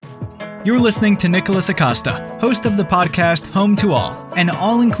You're listening to Nicholas Acosta, host of the podcast Home to All, an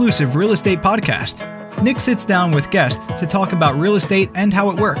all-inclusive real estate podcast. Nick sits down with guests to talk about real estate and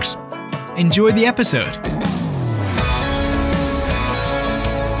how it works. Enjoy the episode.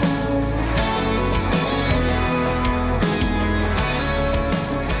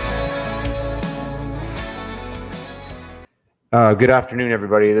 Good afternoon,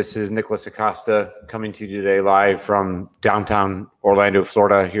 everybody. This is Nicholas Acosta coming to you today live from downtown Orlando,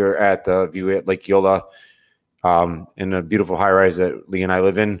 Florida, here at the View at Lake Eola in a beautiful high-rise that Lee and I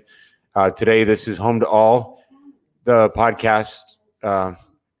live in. Today, this is Home to All, the podcast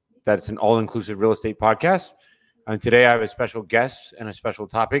that's an all-inclusive real estate podcast. And today, I have a special guest and a special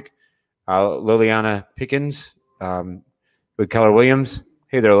topic, Liliana Pickens with Keller Williams.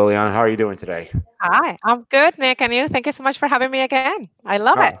 Hey there, Liliana. How are you doing today? Hi, I'm good, Nick, and you. Thank you so much for having me again. I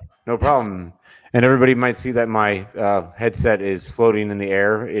love it. No problem. And everybody might see that my headset is floating in the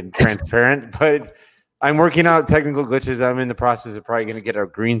air in transparent, but I'm working out technical glitches. I'm in the process of probably going to get a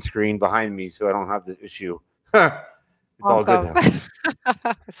green screen behind me so I don't have this issue. It's all good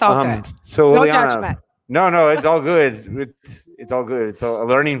now. It's all good. So No Liliana, judgment. no, it's all good. It's all good. It's a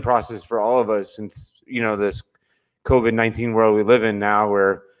learning process for all of us since, this COVID-19 world we live in now,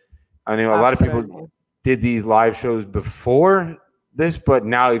 where I know a lot of people did these live shows before this, but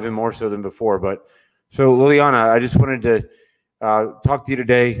now even more so than before. But so Liliana, I just wanted to talk to you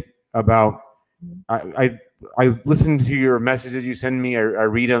today about, I listen to your messages you send me. I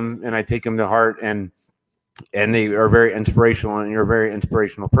read them and I take them to heart, and they are very inspirational, and you're a very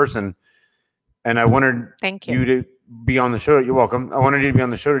inspirational person. And I wanted you to be on the show. You're welcome. I wanted you to be on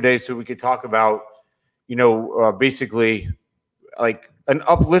the show today so we could talk about, basically like an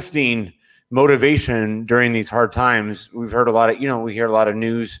uplifting motivation during these hard times. We've heard a lot of, we hear a lot of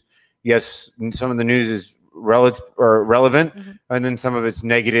news. Yes, and some of the news is relevant, and then some of it's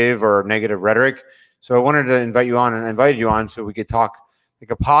negative or negative rhetoric. So I wanted to invite you on, and I invited you on so we could talk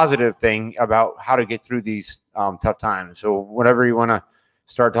like a positive thing about how to get through these tough times. So whenever you want to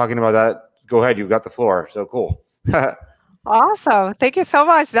start talking about that, go ahead. You've got the floor. So cool. Awesome. Thank you so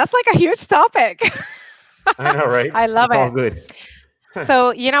much. That's like a huge topic. I know, right? I love it's it. All good. So,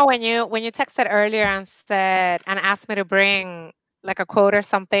 when you texted earlier and asked me to bring like a quote or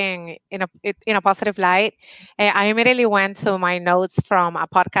something in a positive light, I immediately went to my notes from a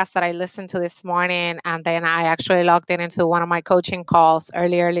podcast that I listened to this morning, and then I actually logged into one of my coaching calls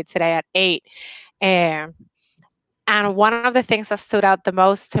early today at 8. And one of the things that stood out the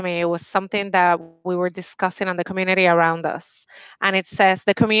most to me was something that we were discussing on the community around us. And it says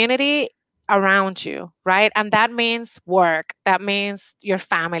the community around you, right? And that means work, that means your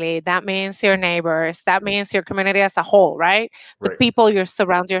family, that means your neighbors, that means your community as a whole, right? The people you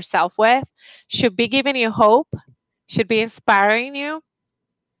surround yourself with should be giving you hope, should be inspiring you,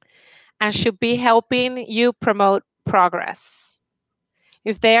 and should be helping you promote progress.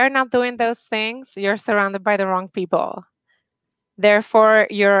 If they are not doing those things, you're surrounded by the wrong people. Therefore,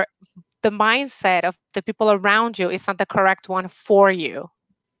 the mindset of the people around you is not the correct one for you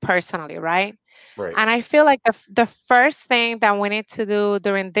personally, right? And I feel like the first thing that we need to do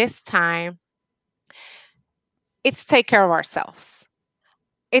during this time, it's take care of ourselves.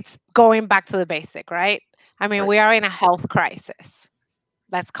 It's going back to the basic, right? I mean, we are in a health crisis.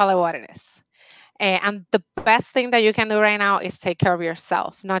 Let's call it what it is. And the best thing that you can do right now is take care of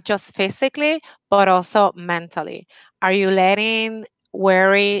yourself, not just physically, but also mentally. Are you letting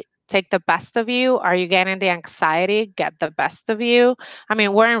worry take the best of you? Are you getting the anxiety get the best of you? I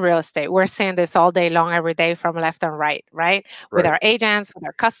mean, we're in real estate. We're seeing this all day long, every day, from left and right? With our agents, with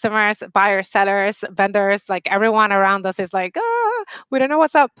our customers, buyers, sellers, vendors, like everyone around us is like, we don't know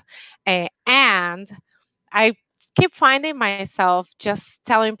what's up. And I keep finding myself just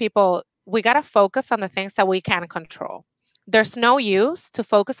telling people, we got to focus on the things that we can control. There's no use to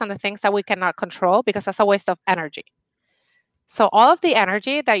focus on the things that we cannot control, because that's a waste of energy. So all of the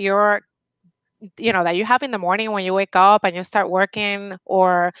energy that that you have in the morning when you wake up and you start working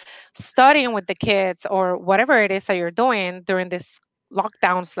or studying with the kids or whatever it is that you're doing during this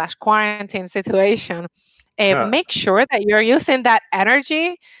lockdown/quarantine situation, make sure that you're using that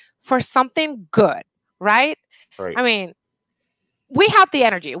energy for something good, right? I mean, we have the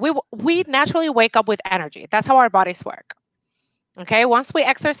energy. We naturally wake up with energy. That's how our bodies work. Okay. Once we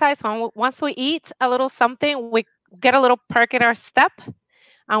exercise, once we eat a little something, we get a little perk in our step,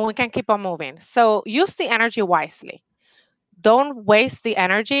 and we can keep on moving. So use the energy wisely. Don't waste the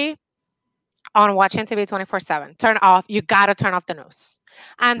energy on watching TV 24/7. You got to turn off the news.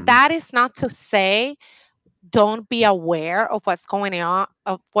 And that is not to say don't be aware of what's going on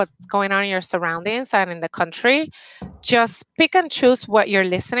in your surroundings and in the country. Just pick and choose what you're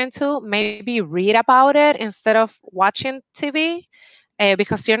listening to. Maybe read about it instead of watching TV,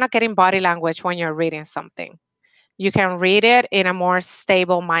 because you're not getting body language when you're reading something. You can read it in a more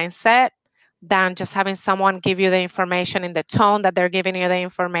stable mindset than just having someone give you the information in the tone that they're giving you the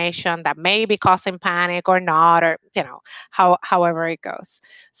information that may be causing panic or not, or however it goes.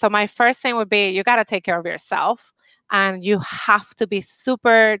 So my first thing would be, you got to take care of yourself, and you have to be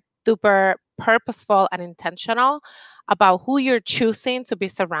super duper purposeful and intentional about who you're choosing to be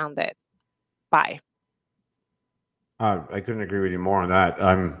surrounded by. I couldn't agree with you more on that.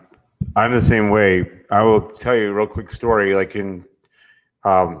 I'm the same way. I will tell you a real quick story. Like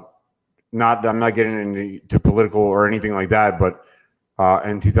um, I'm not getting into political or anything like that, but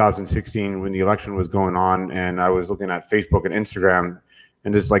in 2016, when the election was going on, and I was looking at Facebook and Instagram,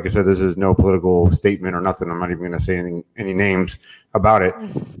 and this, like I said, this is no political statement or nothing. I'm not even going to say any names about it.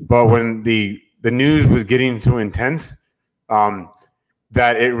 But when the news was getting so intense,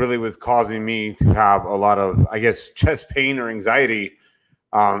 that it really was causing me to have a lot of, I guess, chest pain or anxiety.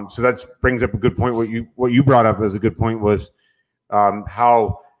 So that brings up a good point. What you brought up as a good point was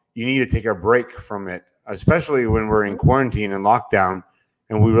how you need to take a break from it, especially when we're in quarantine and lockdown,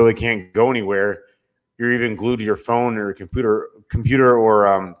 and we really can't go anywhere. You're even glued to your phone or computer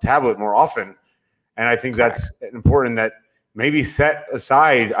or tablet more often, and I think that's important. That maybe set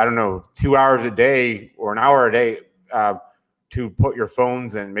aside, I don't know, 2 hours a day or an hour a day to put your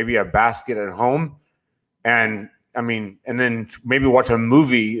phones in maybe a basket at home, and then maybe watch a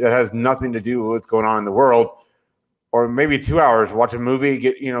movie that has nothing to do with what's going on in the world, or maybe 2 hours, watch a movie,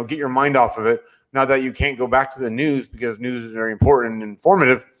 get your mind off of it. Now that you can't go back to the news, because news is very important and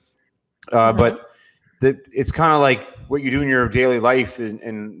informative, but it's kind of like what you do in your daily life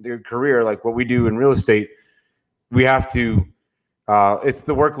and your career, like what we do in real estate. We have to, it's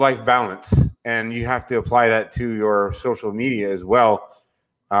the work-life balance, and you have to apply that to your social media as well,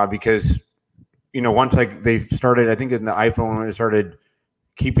 because once they started, I think in the iPhone, when it started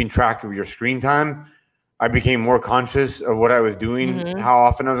keeping track of your screen time, I became more conscious of what I was doing, how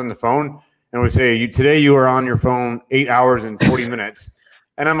often I was on the phone, and would say, today you are on your phone 8 hours and 40 minutes.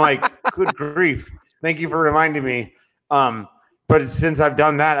 And I'm like, good grief. Thank you for reminding me. But since I've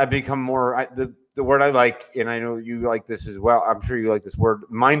done that, I've become more, the word I like, and I know you like this as well, I'm sure you like this word,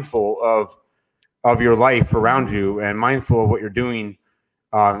 mindful of your life around you, and mindful of what you're doing,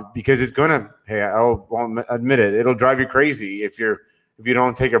 because it's going to, hey, I'll admit it, it'll drive you crazy if you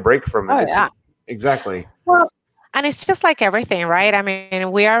don't take a break from it. Oh, yeah. Exactly. Well, and it's just like everything, right? I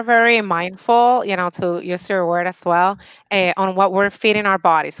mean, we are very mindful, to use your word as well, on what we're feeding our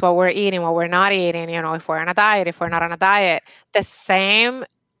bodies, what we're eating, what we're not eating, if we're on a diet, if we're not on a diet. The same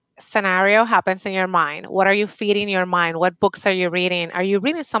scenario happens in your mind. What are you feeding your mind? What books are you reading? Are you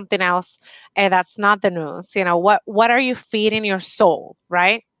reading something else that's not the news? What are you feeding your soul,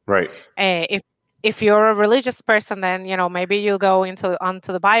 right? Right. If you're a religious person, then maybe you go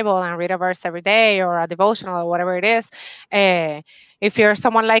onto the Bible and read a verse every day, or a devotional, or whatever it is. If you're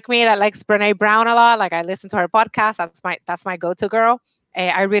someone like me that likes Brene Brown a lot, like I listen to her podcast, that's my go-to girl.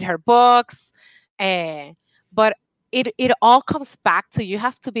 I read her books, but it all comes back to, you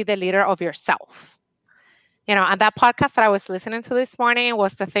have to be the leader of yourself. And that podcast that I was listening to this morning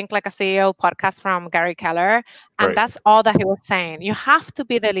was the Think Like a CEO podcast from Gary Keller. And that's all that he was saying. You have to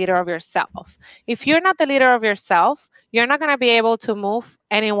be the leader of yourself. If you're not the leader of yourself, you're not going to be able to move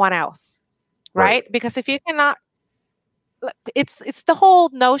anyone else, right? Because if you cannot, it's the whole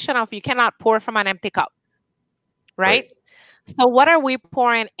notion of, you cannot pour from an empty cup, right? So what are we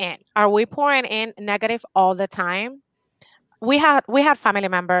pouring in? Are we pouring in negative all the time? We had family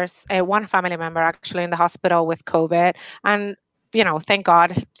members, one family member actually in the hospital with COVID, and thank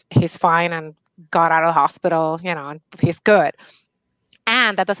God he's fine and got out of the hospital, and he's good.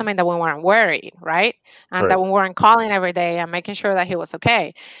 And that doesn't mean that we weren't worried, right? And that we weren't calling every day and making sure that he was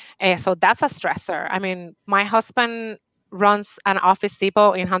okay. So that's a stressor. I mean, my husband runs an Office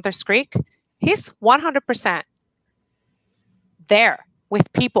Depot in Hunters Creek. He's 100% there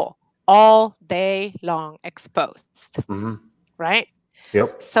with people all day long, exposed. Right?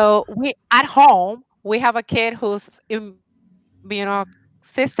 Yep. So at home, we have a kid whose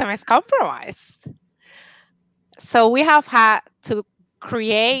system is compromised. So we have had to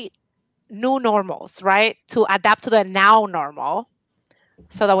create new normals, right? To adapt to the now normal.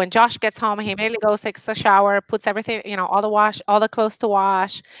 So that when Josh gets home, he immediately goes, takes a shower, puts everything, all the clothes to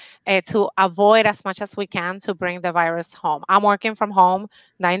wash, to avoid as much as we can to bring the virus home. I'm working from home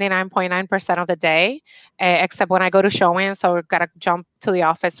 99.9% of the day, except when I go to showings, so we've got to jump to the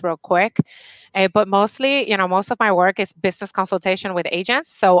office real quick. But mostly, most of my work is business consultation with agents,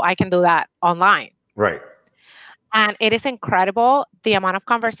 so I can do that online. Right. And it is incredible the amount of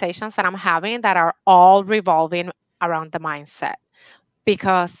conversations that I'm having that are all revolving around the mindset,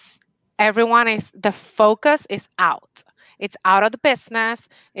 because the focus is out. It's out of the business,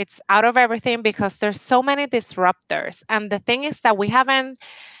 it's out of everything, because there's so many disruptors. And the thing is that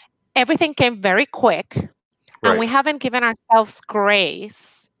everything came very quick, and we Right. haven't given ourselves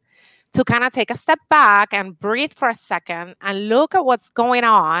grace to kind of take a step back and breathe for a second and look at what's going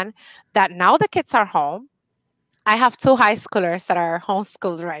on. That now the kids are home. I have two high schoolers that are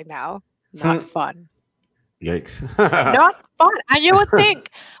homeschooled right now. Not fun. Yikes. Not fun. And you would think,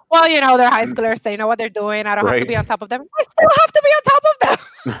 well, they're high schoolers. They know what they're doing. I don't have to be Right. on top of them. I still have to be on top of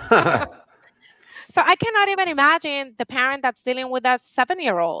them. So I cannot even imagine the parent that's dealing with a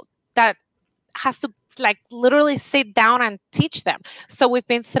 7-year-old that has to like literally sit down and teach them. So we've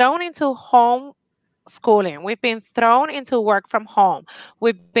been thrown into home schooling. We've been thrown into work from home.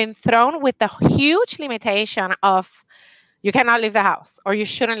 We've been thrown with the huge limitation of you cannot leave the house, or you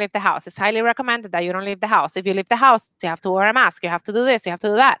shouldn't leave the house. It's highly recommended that you don't leave the house. If you leave the house, you have to wear a mask. You have to do this. You have to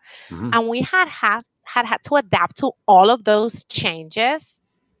do that. Mhm. And we had to adapt to all of those changes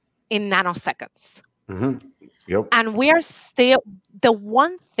in nanoseconds. Mhm. Yep. And we are still, the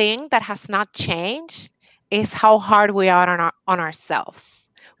one thing that has not changed is how hard we are on ourselves.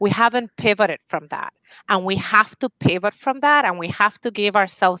 We haven't pivoted from that. And we have to pivot from that. And we have to give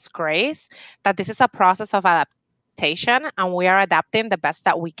ourselves grace that this is a process of adaptation and we are adapting the best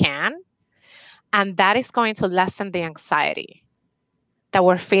that we can. And that is going to lessen the anxiety that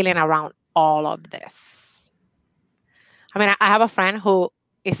we're feeling around all of this. I mean, I have a friend who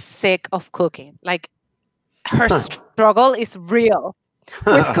is sick of cooking. Like, her struggle is real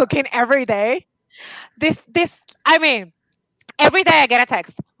with cooking every day. I mean, every day I get a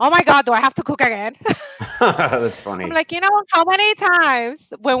text. Oh my God, do I have to cook again? That's I'm funny. like, how many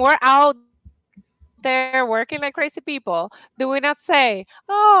times when we're out there working like crazy people do we not say,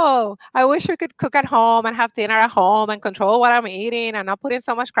 oh, I wish we could cook at home and have dinner at home and control what I'm eating and not putting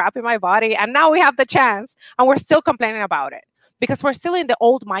so much crap in my body. And now we have the chance and we're still complaining about it because we're still in the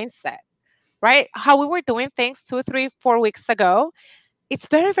old mindset, right? How we were doing things 2, 3, 4 weeks ago, it's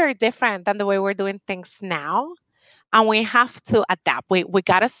very, very different than the way we're doing things now. And we have to adapt. We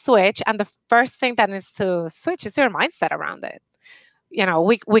got to switch. And the first thing that needs to switch is your mindset around it.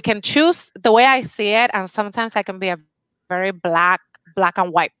 We can choose the way I see it. And sometimes I can be a very black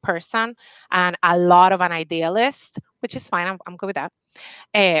and white person and a lot of an idealist, which is fine. I'm good with that.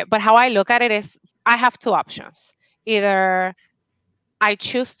 But how I look at it is I have two options. Either I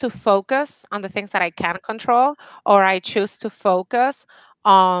choose to focus on the things that I can control, or I choose to focus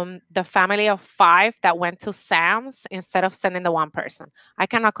on the family of 5 that went to Sam's instead of sending the one person. I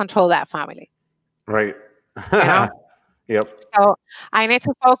cannot control that family, Right. you know? Yep. So I need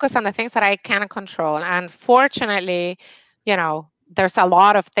to focus on the things that I can control. And fortunately, there's a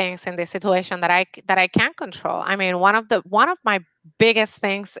lot of things in this situation that I can control. I mean, one of my biggest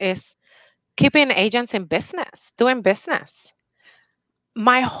things is keeping agents in business, doing business.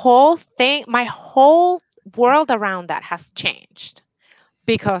 My whole world around that has changed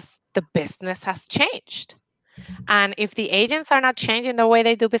because the business has changed. And if the agents are not changing the way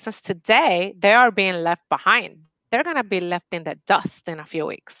they do business today, they are being left behind. They're going to be left in the dust in a few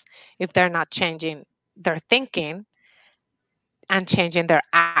weeks if they're not changing their thinking and changing their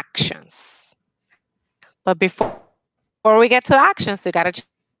actions. But before we get to actions, we got to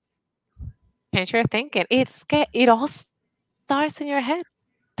change your thinking. It all starts in your head.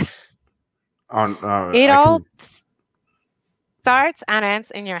 On It I all can starts and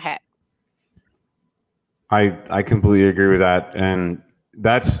ends in your head. I completely agree with that, and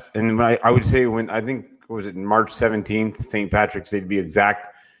I would say when I think was it March 17th, St. Patrick's Day to be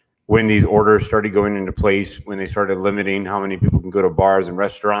exact, when these orders started going into place, when they started limiting how many people can go to bars and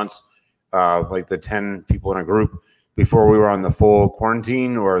restaurants, like the 10 people in a group. Before we were on the full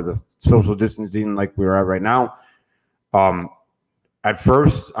quarantine or the social distancing like we are at right now. At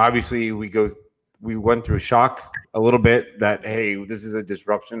first, obviously, we went through shock a little bit that hey, this is a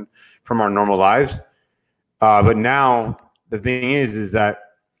disruption from our normal lives. But now the thing is that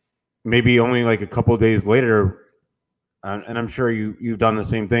maybe only like a couple of days later, and I'm sure you've done the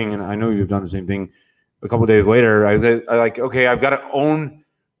same thing, and I know you've done the same thing. A couple of days later, I like okay, I've got to own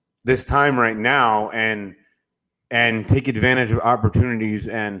this time right now and take advantage of opportunities.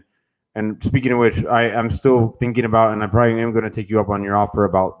 And speaking of which, I'm still thinking about, and I probably am going to take you up on your offer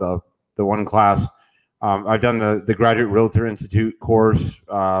about the one class. I've done the Graduate Realtor Institute course.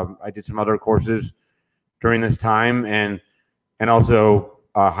 I did some other courses during this time, and also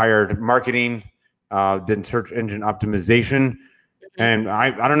hired marketing, did search engine optimization. Mhm. And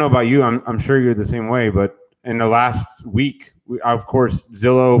I don't know about you. I'm sure you're the same way. But in the last week, of course,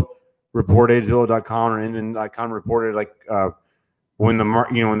 Zillow.com or Inman.com reported like when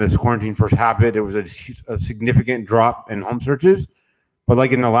when this quarantine first happened, there was a significant drop in home searches. But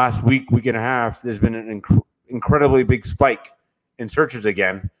like in the last week and a half, there's been an incredibly big spike in searches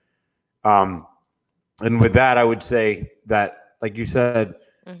again. And with that, I would say that, like you said,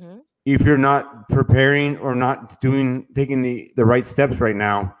 Mhm. if you're not preparing or not taking the right steps right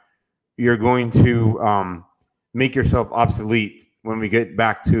now, you're going to make yourself obsolete when we get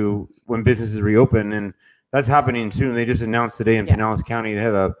back to when businesses reopen. And that's happening soon. They just announced today in Yes. Pinellas County, they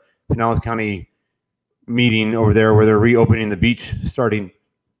had a Pinellas County meeting over there where they're reopening the beach starting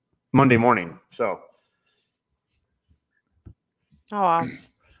Monday morning. So, Oh, wow.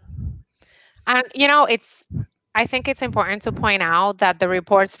 And I think it's important to point out that the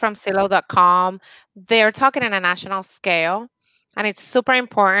reports from Zillow.com, they're talking on a national scale. And it's super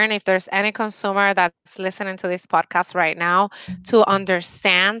important if there's any consumer that's listening to this podcast right now to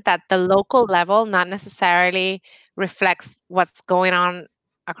understand that the local level not necessarily reflects what's going on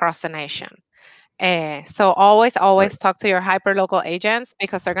across the nation. So right. always talk to your hyper local agents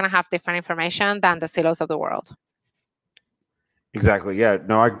because they're going to have different information than the Zillows of the world. Exactly. Yeah.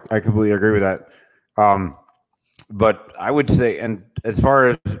 No, I completely agree with that. Um, but I would say, and as far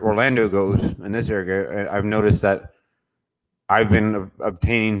as Orlando goes in this area, I've noticed that I've been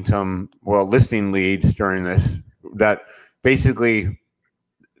obtaining some listing leads during this. That basically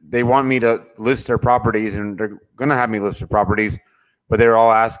they want me to list their properties, and they're going to have me list their properties, but they're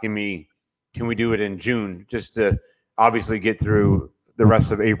all asking me, can we do it in June, just to obviously get through the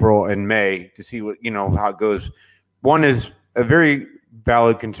rest of April and May to see what how it goes. One is a very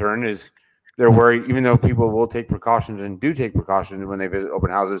valid concern is they're worried, even though people will take precautions and do take precautions when they visit open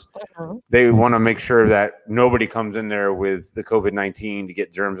houses, Mhm. they want to make sure that nobody comes in there with the COVID-19 to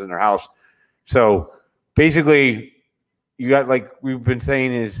get germs in their house. So basically, you got, like we've been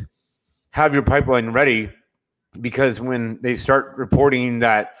saying, is have your pipeline ready, because when they start reporting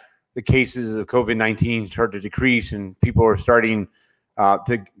that the cases of COVID-19 start to decrease and people are starting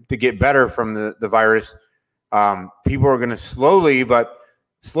to get better from the virus, people are going to slowly but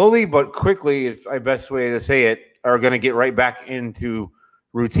quickly, if my best way to say it, are going to get right back into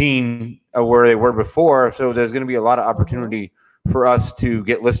routine of where they were before. So there's going to be a lot of Mhm. opportunity for us to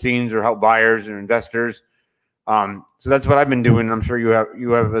get listings or help buyers and investors. So that's what I've been doing. I'm sure you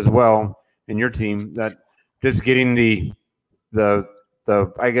have as well in your team, that just getting the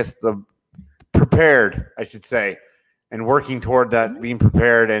I guess the prepared, I should say, and working toward that, Mhm. being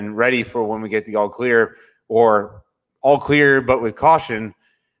prepared and ready for when we get the all clear, or all clear but with caution.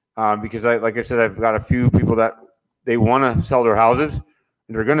 Because like I said, I've got a few people that they want to sell their houses,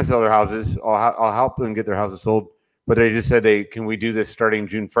 and they're going to sell their houses. I'll help them get their houses sold, but they just said, can we do this starting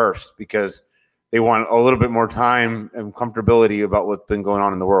June 1st, because they want a little bit more time and comfortability about what's been going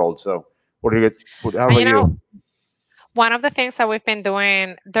on in the world. So, how And about you? one of the things that we've been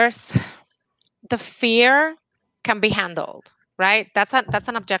doing, there's the fear can be handled, right? That's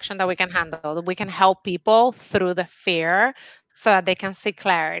an objection that we can handle. We can help people through the fear so that they can see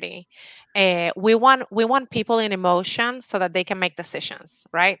clarity. We want people in emotion so that they can make decisions,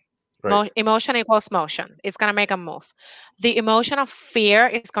 right? Right? Emotion equals motion. It's going to make them move. The emotion of fear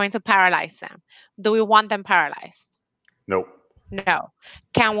is going to paralyze them. Do we want them paralyzed? Nope. No.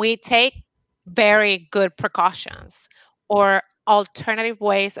 Can we take very good precautions or alternative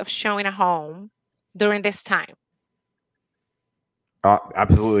ways of showing a home during this time?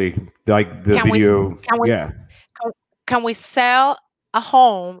 Absolutely. Like the Can we video. can we Yeah. can, can we sell a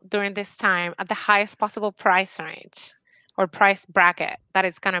home during this time at the highest possible price range or price bracket that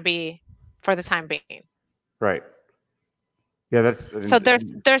it's going to be for the time being? Right. Yeah. So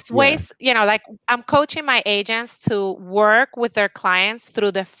there's Yeah. ways, like I'm coaching my agents to work with their clients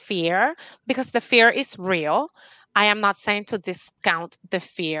through the fear because the fear is real. I am not saying to discount the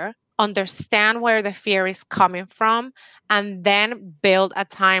fear. Understand where the fear is coming from and then build a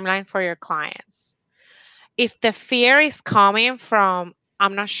timeline for your clients. If the fear is coming from,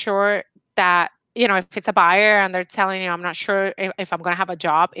 I'm not sure that, if it's a buyer and they're telling you, I'm not sure if I'm going to have a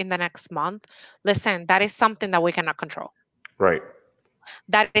job in the next month, listen, that is something that we cannot control. Right.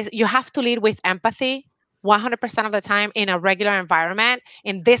 That is, you have to lead with empathy 100% of the time in a regular environment.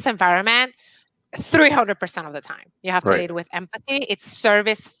 In this environment, 300% of the time, you have to Right. lead with empathy. It's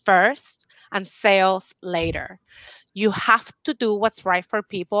service first and sales later. You have to do what's right for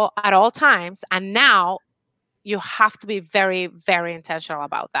people at all times. And now you have to be very, very intentional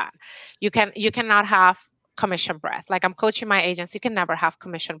about that. You cannot have commission breath. Like I'm coaching my agents, you can never have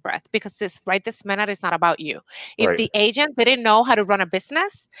commission breath because this minute is not about you. If Right. the agent didn't know how to run a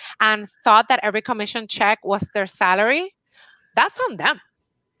business and thought that every commission check was their salary, that's on them.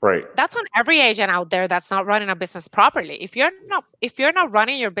 Right. That's on every agent out there that's not running a business properly. If you're not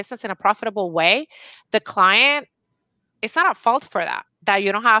running your business in a profitable way, the client, it's not a fault for that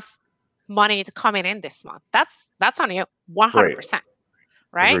you don't have money to coming in this month. That's on you Right. 100%,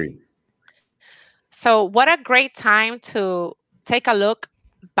 right? Agreed. So what a great time to take a look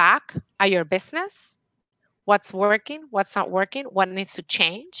back at your business, what's working, what's not working, what needs to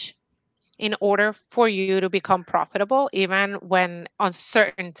change in order for you to become profitable even when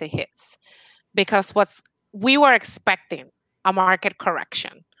uncertainty hits. Because we were expecting a market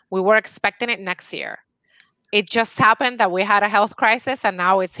correction. We were expecting it next year. It just happened that we had a health crisis and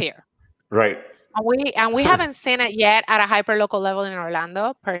now it's here. Right. And we haven't seen it yet at a hyper local level in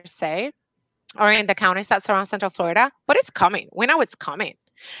Orlando per se, or in the counties that surround Central Florida, but it's coming. We know it's coming.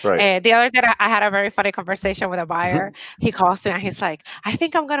 Right. The other day, I had a very funny conversation with a buyer. He calls me and he's like, I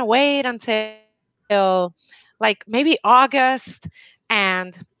think I'm going to wait until like maybe August.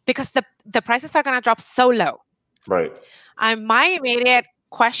 And because the prices are going to drop so low. Right. And my immediate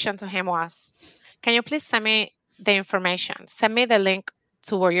question to him was, can you please send me the information? Send me the link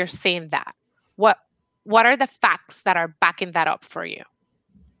to where you're seeing that. What what are the facts that are backing that up for you?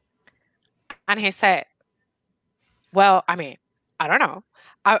 And he said, well, I mean, I don't know.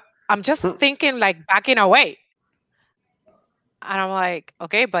 I'm just thinking like back in '08. And I'm like,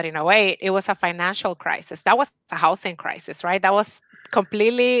 okay, but in '08, it was a financial crisis. That was a housing crisis, right? That was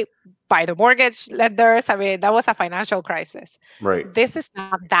completely by the mortgage lenders. I mean, that was a financial crisis. Right. This is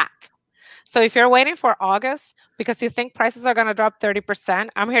not that. So if you're waiting for August because you think prices are going to drop 30%,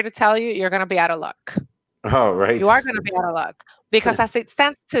 I'm here to tell you, you're going to be out of luck. Oh, right. You are going to be out of luck because as it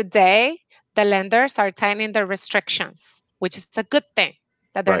stands today, the lenders are tightening their restrictions, which is a good thing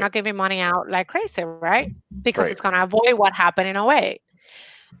that they're Right. not giving money out like crazy, right? Because Right. it's going to avoid what happened in '08.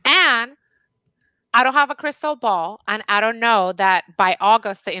 And I don't have a crystal ball, and I don't know that by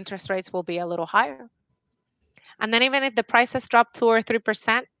August the interest rates will be a little higher. And then even if the prices drop 2 or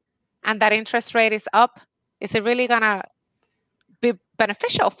 3% and that interest rate is up, is it really going to be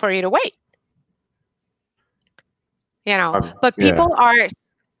beneficial for you to wait? But Yeah. people are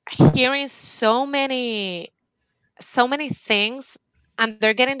hearing so many things, and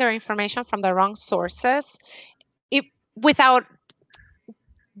they're getting their information from the wrong sources it, without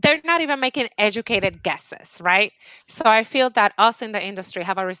they're not even making educated guesses, right? So I feel that us in the industry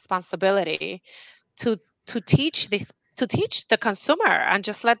have a responsibility to to teach this to teach the consumer and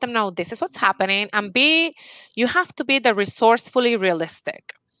just let them know this is what's happening, and you have to be the resourcefully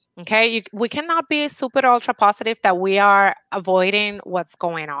realistic. Okay, we cannot be super ultra positive that we are avoiding what's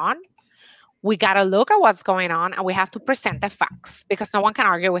going on. We got to look at what's going on and we have to present the facts because no one can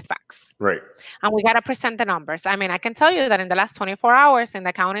argue with facts. Right. And we got to present the numbers. I mean, I can tell you that in the last 24 hours in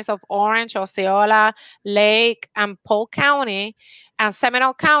the counties of Orange, Osceola, Lake, and Polk County and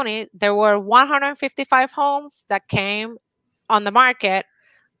Seminole County, there were 155 homes that came on the market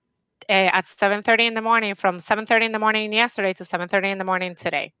at 7:30 in the morning, from 7:30 in the morning yesterday to 7:30 in the morning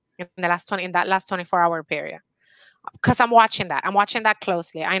today, in that last 24-hour period. Because I'm watching that. I'm watching that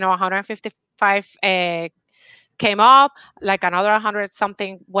closely. I know 155 came up, like another 100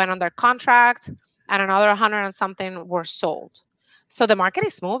 something went under contract, and another 100 and something were sold. So the market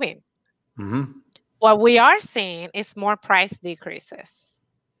is moving. Mm-hmm. What we are seeing is more price decreases.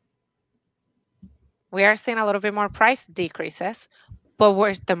 We are seeing a little bit more price decreases, but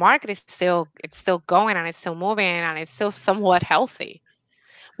the market is still going and it's still moving and it's still somewhat healthy.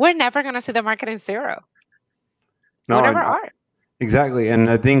 We're never going to see the market in zero. No, We never are. exactly. And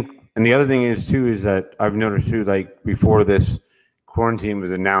I think, and the other thing is too, is that I've noticed too, like before this quarantine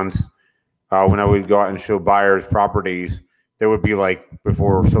was announced, when I would go out and show buyers properties, there would be like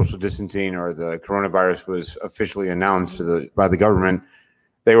before social distancing or the coronavirus was officially announced by the government,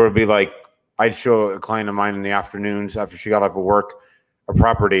 they would be like, I'd show a client of mine in the afternoons after she got off of work, a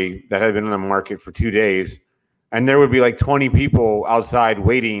property that had been on the market for 2 days. And there would be like 20 people outside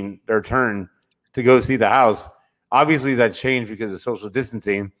waiting their turn to go see the house. Obviously that changed because of social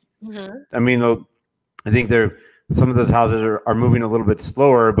distancing. Mm-hmm. I mean, I think some of those houses are moving a little bit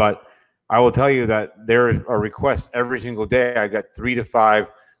slower, but I will tell you that there are requests every single day. I got 3 to 5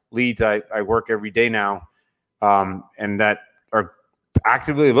 leads. I work every day now, and that are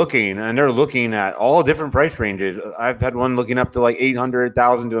actively looking, and they're looking at all different price ranges. I've had one looking up to like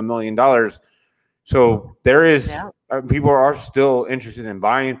 $800,000 to $1 million. So there is people are still interested in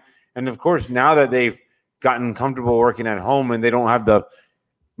buying, and of course now that they've gotten comfortable working at home and they don't have the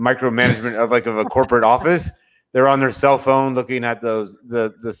micromanagement of a corporate office. They're on their cell phone looking at the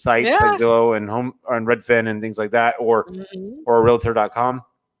sites like Yeah. Zillow and Home on Redfin and things like that, Mhm. or Realtor.com.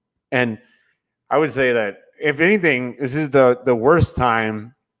 And I would say that if anything, this is the worst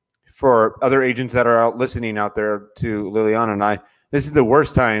time for other agents that are out listening out there to Liliana and I. This is the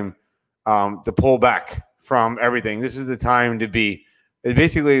worst time to pull back from everything. This is the time to be.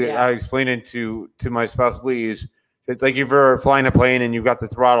 Basically, I Yes. explained it to my spouse Lee's. It's like if you're flying a plane and you've got the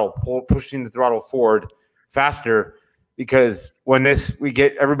throttle pushing the throttle forward faster, because when we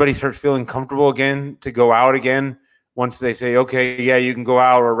get everybody starts feeling comfortable again to go out again. Once they say, okay, yeah, you can go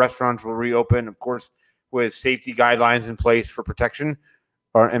out, or restaurants will reopen, of course, with safety guidelines in place for protection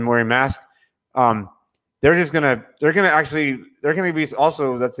and wearing masks. Um, they're gonna be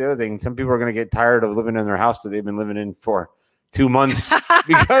also, that's the other thing. Some people are gonna get tired of living in their house that they've been living in for 2 months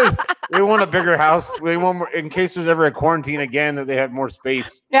because they want a bigger house. They want more, in case there's ever a quarantine again, that they have more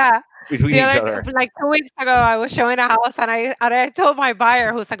space Yeah. between The each other other. like 2 weeks ago, I was showing a house, and I told my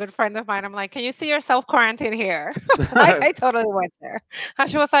buyer, who's a good friend of mine, I'm like, "Can you see yourself quarantine here?" I totally went there, and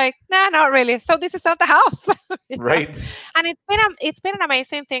she was like, "Nah, not really. So this is not the house." You know? Right? And it's been an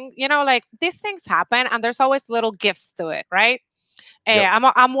amazing thing. Like these things happen, and there's always little gifts to it, right? Yep.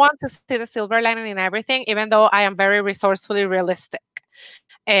 I'm one to see the silver lining in everything, even though I am very resourcefully realistic.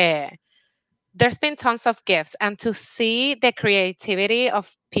 Uh, there's been tons of gifts, and to see the creativity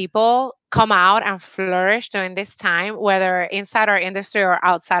of people come out and flourish during this time, whether inside our industry or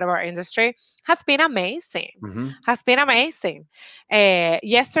outside of our industry, has been amazing. Mm-hmm. Has been amazing.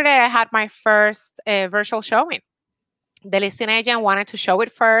 Yesterday I had my first virtual showing. The listing agent wanted to show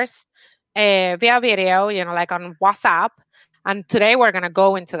it first via video, like on WhatsApp. And today we're gonna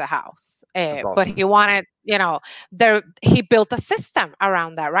go into the house. That's But he awesome. wanted, he built a system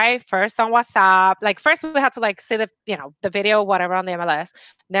around that, right? First on WhatsApp. Like first we had to like see the video, whatever on the MLS.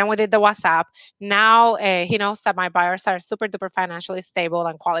 Then we did the WhatsApp. Now he knows that my buyers are super duper financially stable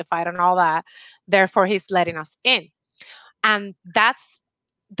and qualified and all that. Therefore, he's letting us in. And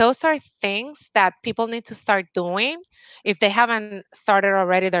those are things that people need to start doing. If they haven't started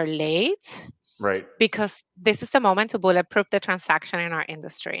already, they're late, Right. because this is the moment to bulletproof the transaction in our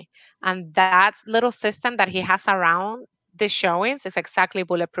industry. And that little system that he has around the showings is exactly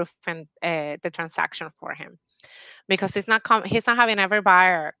bulletproofing the transaction for him, because he's not having every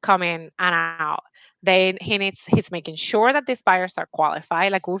buyer come in and out. He's making sure that these buyers are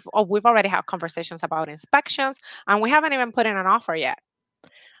qualified. Like we've already had conversations about inspections, and we haven't even put in an offer yet.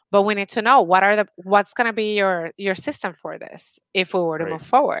 But we need to know what's going to be your system for this if we were to Right. move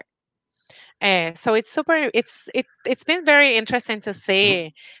forward. So it's been very interesting to Mhm.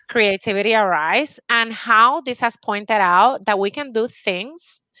 see creativity arise, and how this has pointed out that we can do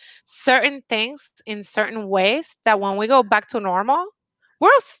certain things in certain ways, that when we go back to normal,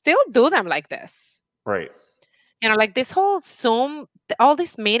 we'll still do them like this. Right. Like this whole Zoom, all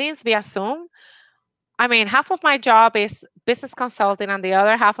these meetings via Zoom. I mean, half of my job is business consulting, and the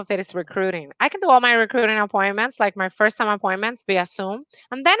other half of it is recruiting. I can do all my recruiting appointments, like my first time appointments via Zoom,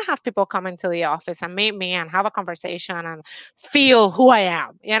 and then have people come into the office and meet me and have a conversation and feel who I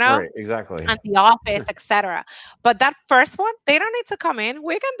am, Right. Exactly. and the office, etc. But that first one, they don't need to come in.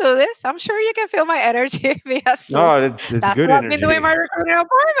 We can do this. I'm sure you can feel my energy via Zoom. No, it's That's good how I've been doing energy. my recruiting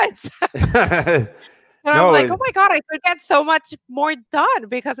appointments. And I'm No, like, oh it's my God, I could get so much more done,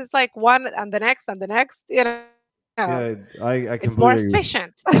 because it's like one and the next and the next. yeah. I It's more completely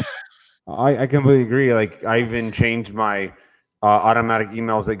efficient. I completely agree. Like I even changed my automatic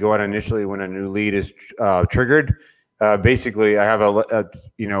emails that go out initially when a new lead is triggered. Basically, I have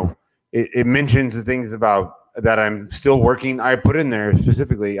it mentions the things about that I'm still working. I put in there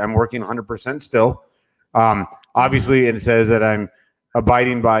specifically, I'm working 100% still. Mhm, Obviously, it says that I'm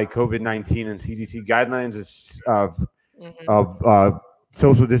abiding by COVID-19 and CDC guidelines mhm. of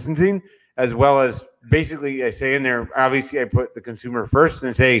social distancing, as well as basically I say in there, obviously I put the consumer first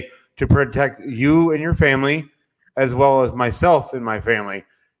and say to protect you and your family, as well as myself and my family.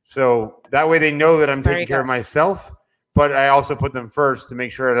 So that way they know that I'm Very taking good. care of myself, but I also put them first to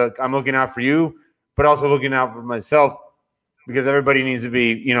make sure that I'm looking out for you, but also looking out for myself, because everybody needs to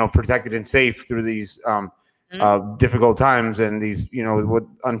be, protected and safe through these Mhm. difficult times and these, with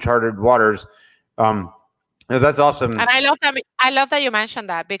uncharted waters. Um, that's awesome. And I love that you mentioned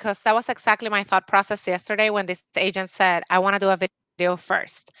that, because that was exactly my thought process yesterday when this agent said, "I want to do a video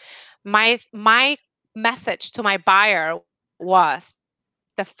first." My message to my buyer was,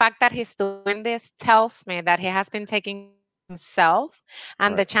 the fact that he's doing this tells me that he has been taking care of himself,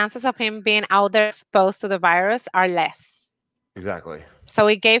 and the chances of him Right. being out there exposed to the virus are less. Exactly. So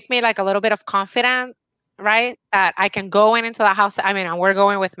it gave me like a little bit of confidence, right? That I can go into the house. I mean, and we're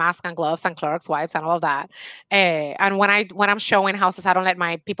going with masks and gloves and Clorox wipes and all of that. And when I'm showing houses, I don't let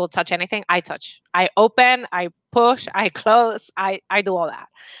my people touch anything. I touch, I open, I push, I close, I do all that.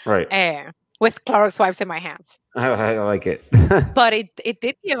 Right. With Clorox wipes in my hands. I like it. But it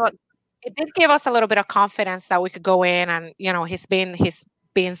did give us a little bit of confidence that we could go in, and he's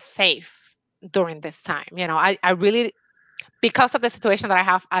being safe during this time. I really, because of the situation that I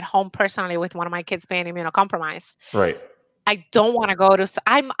have at home personally with one of my kids being immunocompromised. Right. I don't want to go to.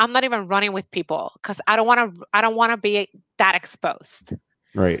 I'm not even running with people because I don't want to be that exposed.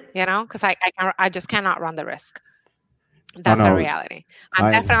 Right. Because I just cannot run the risk. That's the reality.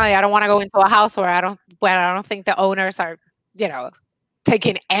 And definitely, I don't want to go into a house where I don't think the owners are,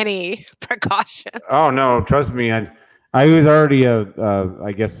 taking any precautions. Oh no, trust me. I was already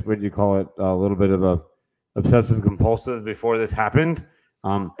I guess what you call it, a little bit of a obsessive compulsive before this happened.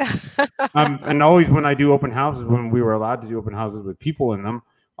 And always when I do open houses, when we were allowed to do open houses with people in them,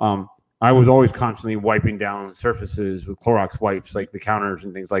 I was always constantly wiping down surfaces with Clorox wipes, like the counters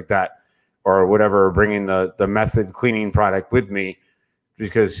and things like that, or whatever, bringing the method cleaning product with me,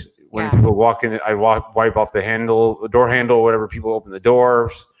 because when people walk in, I wipe off the door handle, whatever. People open the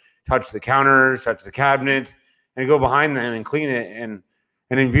doors, touch the counters, touch the cabinets, and go behind them and clean it. And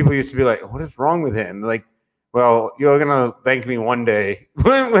then people used to be like, "What is wrong with him?" Like, well, you're gonna thank me one day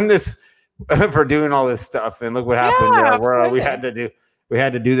when this for doing all this stuff. And look what happened. We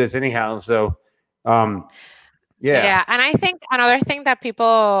had to do this anyhow. So, yeah. And I think another thing that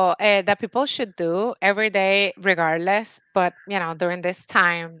people should do every day, regardless, but during this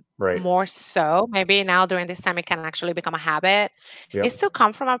time, more so, maybe now during this time, it can actually become a habit, is to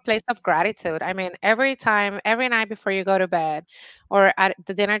come from a place of gratitude. I mean, every night before you go to bed, or at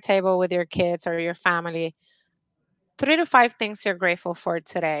the dinner table with your kids or your family, 3 to 5 things you're grateful for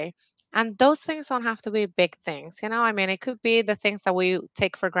today. And those things don't have to be big things. I mean, it could be the things that we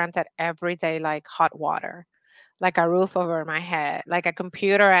take for granted every day, like hot water, like a roof over my head, like a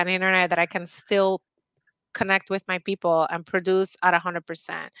computer and internet that I can still connect with my people and produce at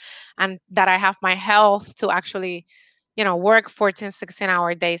 100%, and that I have my health to actually work 14,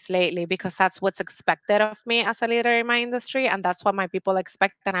 16-hour days lately, because that's what's expected of me as a leader in my industry, and that's what my people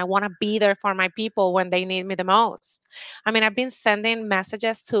expect, and I want to be there for my people when they need me the most. I mean, I've been sending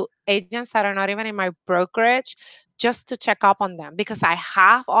messages to agents that are not even in my brokerage just to check up on them, because I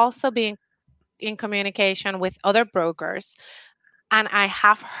have also been in communication with other brokers, and I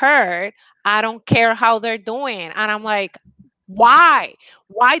have heard, I don't care how they're doing. And I'm like, why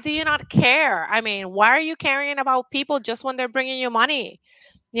do you not care? I mean, why are you caring about people just when they're bringing you money?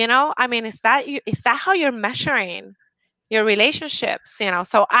 I mean, is that how you're measuring your relationships?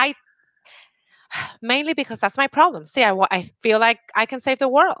 So I, mainly because that's my problem. See, I feel like I can save the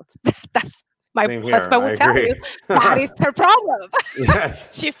world. That's my husband will tell you that is her problem.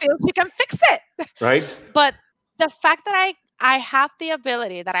 Yes. She feels she can fix it. Right. But the fact that I have the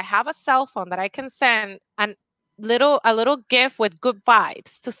ability, that I have a cell phone that I can send a little gift with good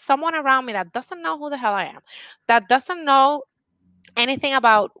vibes to someone around me that doesn't know who the hell I am, that doesn't know anything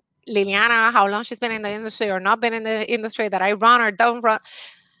about Liliana, how long she's been in the industry or not been in the industry, that I run or don't run,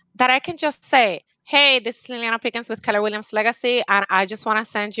 that I can just say, hey, this is Liliana Pickens with Keller Williams Legacy, and I just want to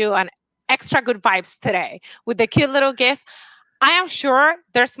send you an extra good vibes today with the cute little gift. I am sure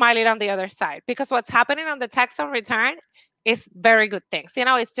they're smiling on the other side, because what's happening on the text on return is very good things.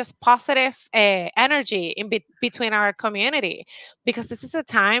 It's just positive energy in between our community, because this is a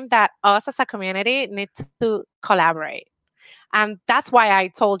time that us as a community need to collaborate. And that's why I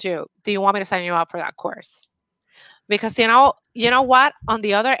told you, do you want me to sign you up for that course? Because you know what? On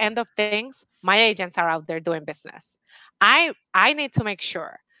the other end of things, my agents are out there doing business. I need to make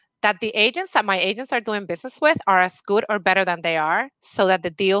sure that the agents that my agents are doing business with are as good or better than they are, so that the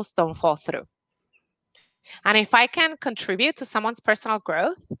deals don't fall through. And if I can contribute to someone's personal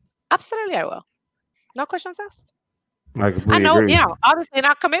growth, absolutely I will. No questions asked. I completely agree. Obviously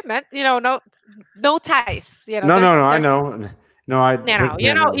not commitment, no ties. No, I know. No,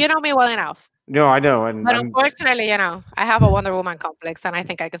 you know me well enough. No, I know. But unfortunately, I have a Wonder Woman complex, and I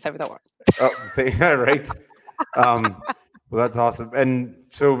think I can save the world. Yeah, right. Well, that's awesome. And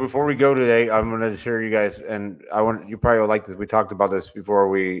so before we go today, I'm going to share you guys, and you probably will like this. We talked about this before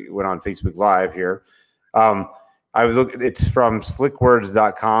we went on Facebook Live here. It's from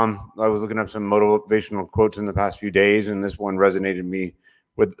slickwords.com. I was looking up some motivational quotes in the past few days, and this one resonated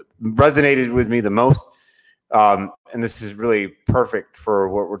with me the most. And this is really perfect for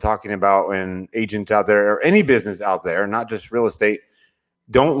what we're talking about. And agents out there, or any business out there, not just real estate,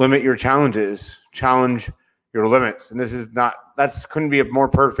 don't limit your challenges. Challenge your limits. And that's couldn't be a more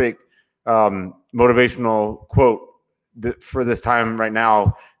perfect motivational quote for this time right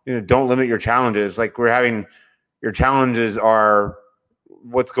now. Don't limit your challenges. Like your challenges are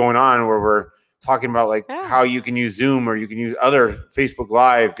what's going on, where we're talking about like how you can use Zoom or you can use other Facebook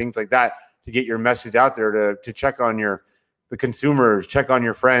Live, things like that, to get your message out there, to check on the consumers, check on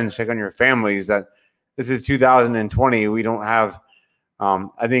your friends, check on your families. That this is 2020. We don't have,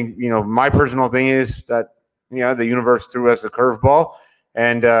 I think, my personal thing is that, the universe threw us a curveball,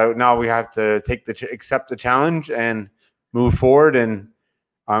 and now we have to accept the challenge and move forward and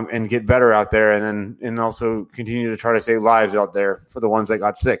get better out there, and also continue to try to save lives out there for the ones that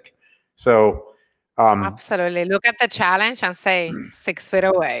got sick. So absolutely, look at the challenge and say 6 feet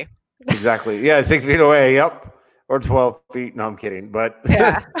away. Exactly. Yeah, 6 feet away. Yep. Or 12 feet. No, I'm kidding. But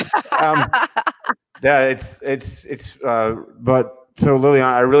yeah, but so Liliana,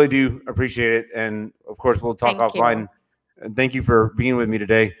 I really do appreciate it. And of course, we'll talk offline. And thank you for being with me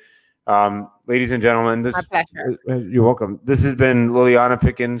today. Ladies and gentlemen, my pleasure. You're welcome. This has been Liliana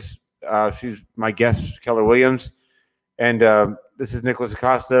Pickens. She's my guest, Keller Williams. And this is Nicholas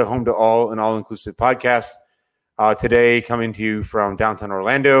Acosta, Home to All, an all-inclusive podcast. Today, coming to you from downtown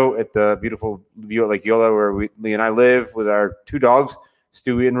Orlando at the beautiful view at Lake Yola, where Lee and I live with our 2 dogs,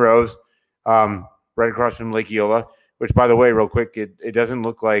 Stewie and Rose, right across from Lake Yola. Which, by the way, real quick, it doesn't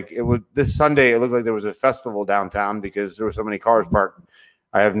look like it would. This Sunday, it looked like there was a festival downtown because there were so many cars parked.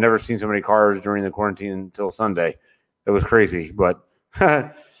 I have never seen so many cars during the quarantine until Sunday. It was crazy, but all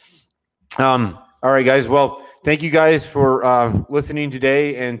right, guys. Well, thank you guys for listening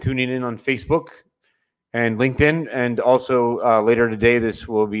today and tuning in on Facebook and LinkedIn. And also later today, this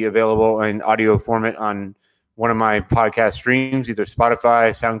will be available in audio format on one of my podcast streams, either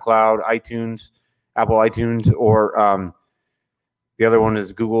Spotify, SoundCloud, iTunes, Apple iTunes, or the other one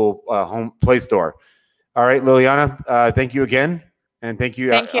is Google Home Play Store. All right, Liliana, thank you again. And thank you.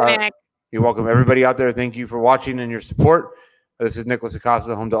 Thank you, Nick. You're welcome. Everybody out there, thank you for watching and your support. This is Nicholas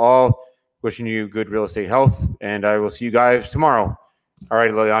Acosta, Home to All, wishing you good real estate health. And I will see you guys tomorrow. All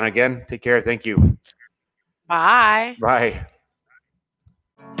right, Liliana, again, take care. Thank you. Bye. Bye.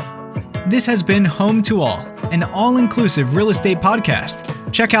 This has been Home to All, an all-inclusive real estate podcast.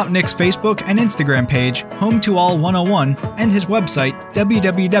 Check out Nick's Facebook and Instagram page, Home to All 101, and his website,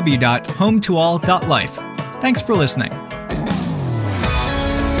 www.hometoall.life. Thanks for listening.